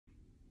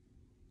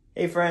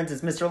Hey friends,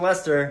 it's Mr.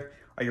 Lester.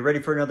 Are you ready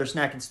for another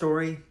snacking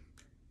story?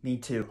 Me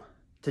too.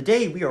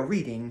 Today we are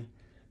reading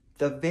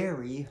The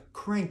Very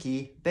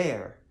Cranky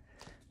Bear.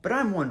 But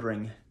I'm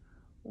wondering,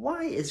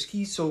 why is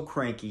he so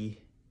cranky?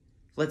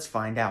 Let's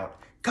find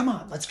out. Come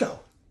on, let's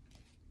go.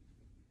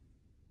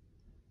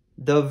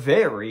 The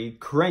Very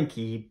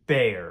Cranky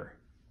Bear.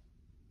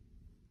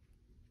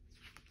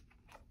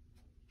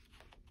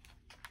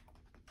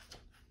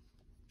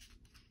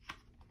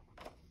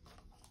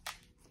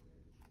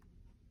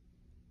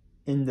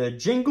 In the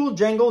jingle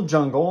jangle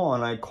jungle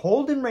on a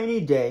cold and rainy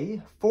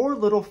day, 4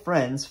 little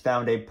friends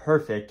found a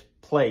perfect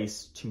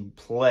place to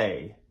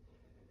play.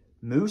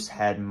 Moose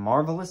had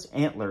marvelous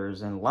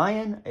antlers and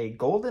Lion a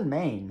golden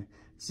mane.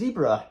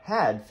 Zebra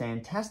had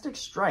fantastic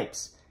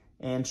stripes,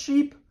 and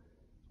Sheep,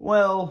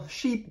 well,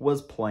 Sheep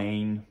was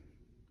plain.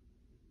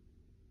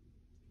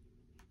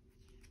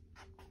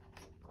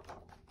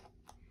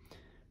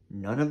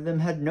 None of them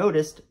had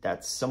noticed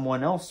that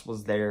someone else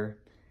was there.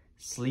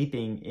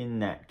 Sleeping in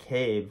that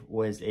cave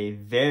was a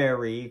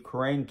very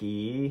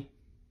cranky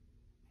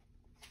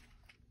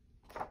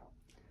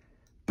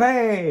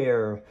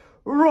bear.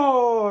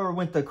 Roar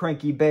went the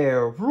cranky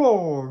bear.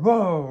 Roar,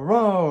 roar,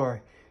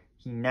 roar.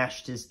 He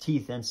gnashed his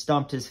teeth and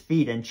stomped his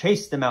feet and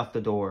chased them out the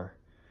door.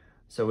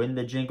 So in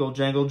the jingle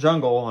jangle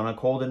jungle on a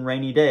cold and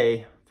rainy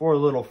day, 4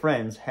 little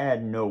friends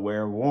had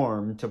nowhere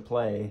warm to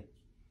play.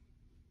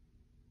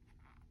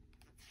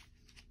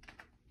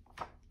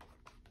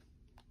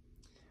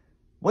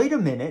 Wait a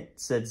minute,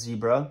 said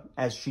Zebra,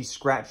 as she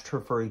scratched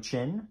her furry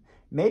chin.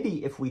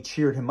 Maybe if we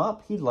cheered him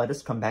up, he'd let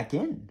us come back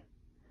in.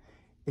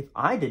 If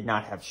I did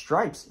not have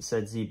stripes,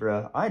 said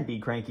Zebra, I'd be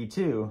cranky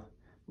too.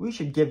 We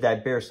should give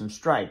that bear some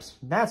stripes.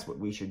 That's what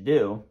we should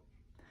do.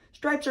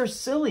 Stripes are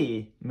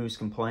silly, Moose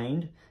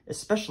complained,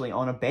 especially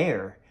on a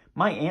bear.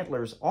 My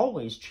antlers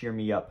always cheer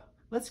me up.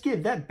 Let's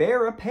give that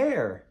bear a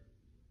pair.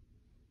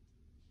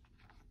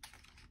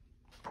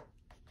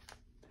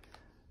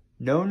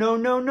 No, no,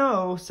 no,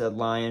 no, said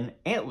Lion.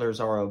 Antlers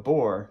are a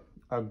bore.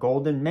 A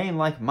golden mane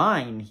like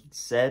mine, he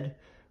said,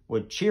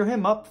 would cheer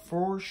him up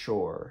for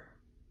sure.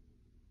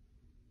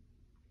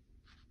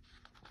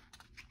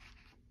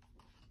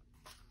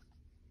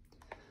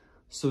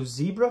 So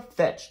Zebra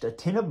fetched a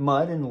tin of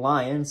mud and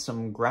Lion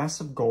some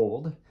grass of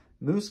gold.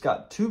 Moose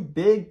got 2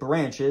 big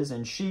branches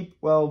and Sheep,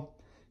 well,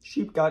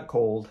 Sheep got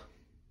cold.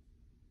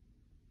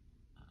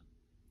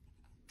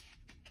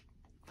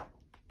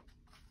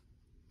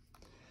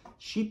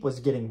 Sheep was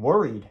getting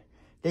worried.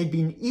 They'd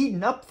been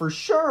eaten up for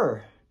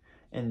sure.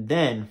 And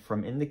then,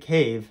 from in the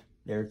cave,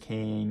 there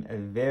came a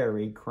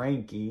very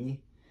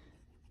cranky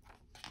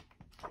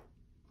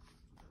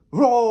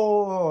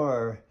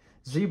roar.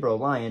 Zebra,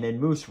 Lion,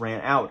 and Moose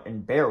ran out,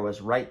 and Bear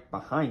was right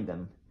behind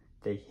them.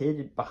 They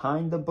hid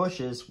behind the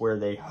bushes where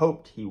they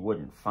hoped he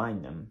wouldn't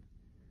find them.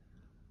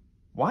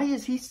 Why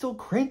is he still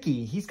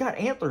cranky? He's got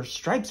antlers,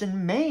 stripes,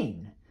 and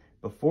mane.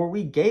 Before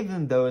we gave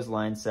him those,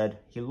 Lion said,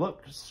 he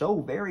looked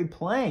so very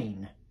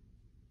plain.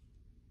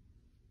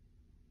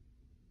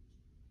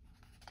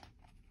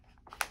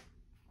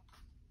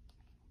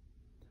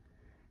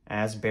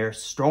 As Bear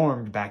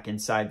stormed back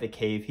inside the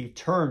cave, he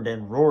turned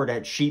and roared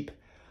at Sheep.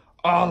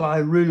 All I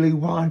really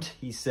want,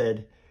 he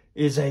said,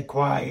 is a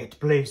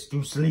quiet place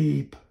to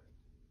sleep.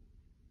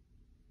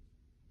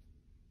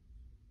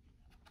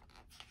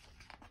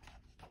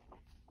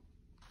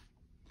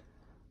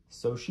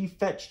 So she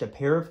fetched a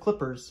pair of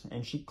clippers,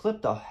 and she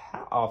clipped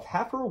off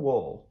half her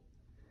wool.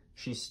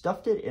 She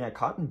stuffed it in a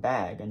cotton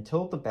bag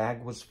until the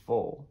bag was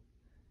full.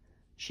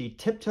 She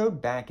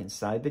tiptoed back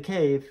inside the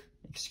cave.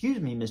 Excuse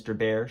me, Mr.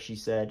 Bear, she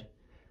said.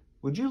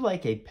 Would you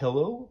like a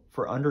pillow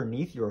for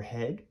underneath your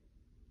head?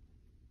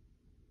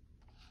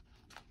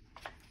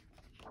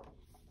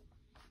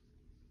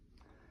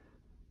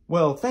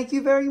 Well, thank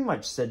you very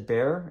much, said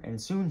Bear, and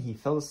soon he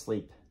fell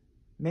asleep.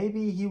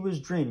 Maybe he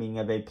was dreaming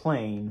of a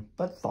plain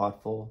but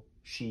thoughtful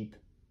sheep.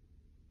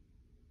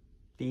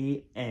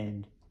 The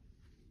end.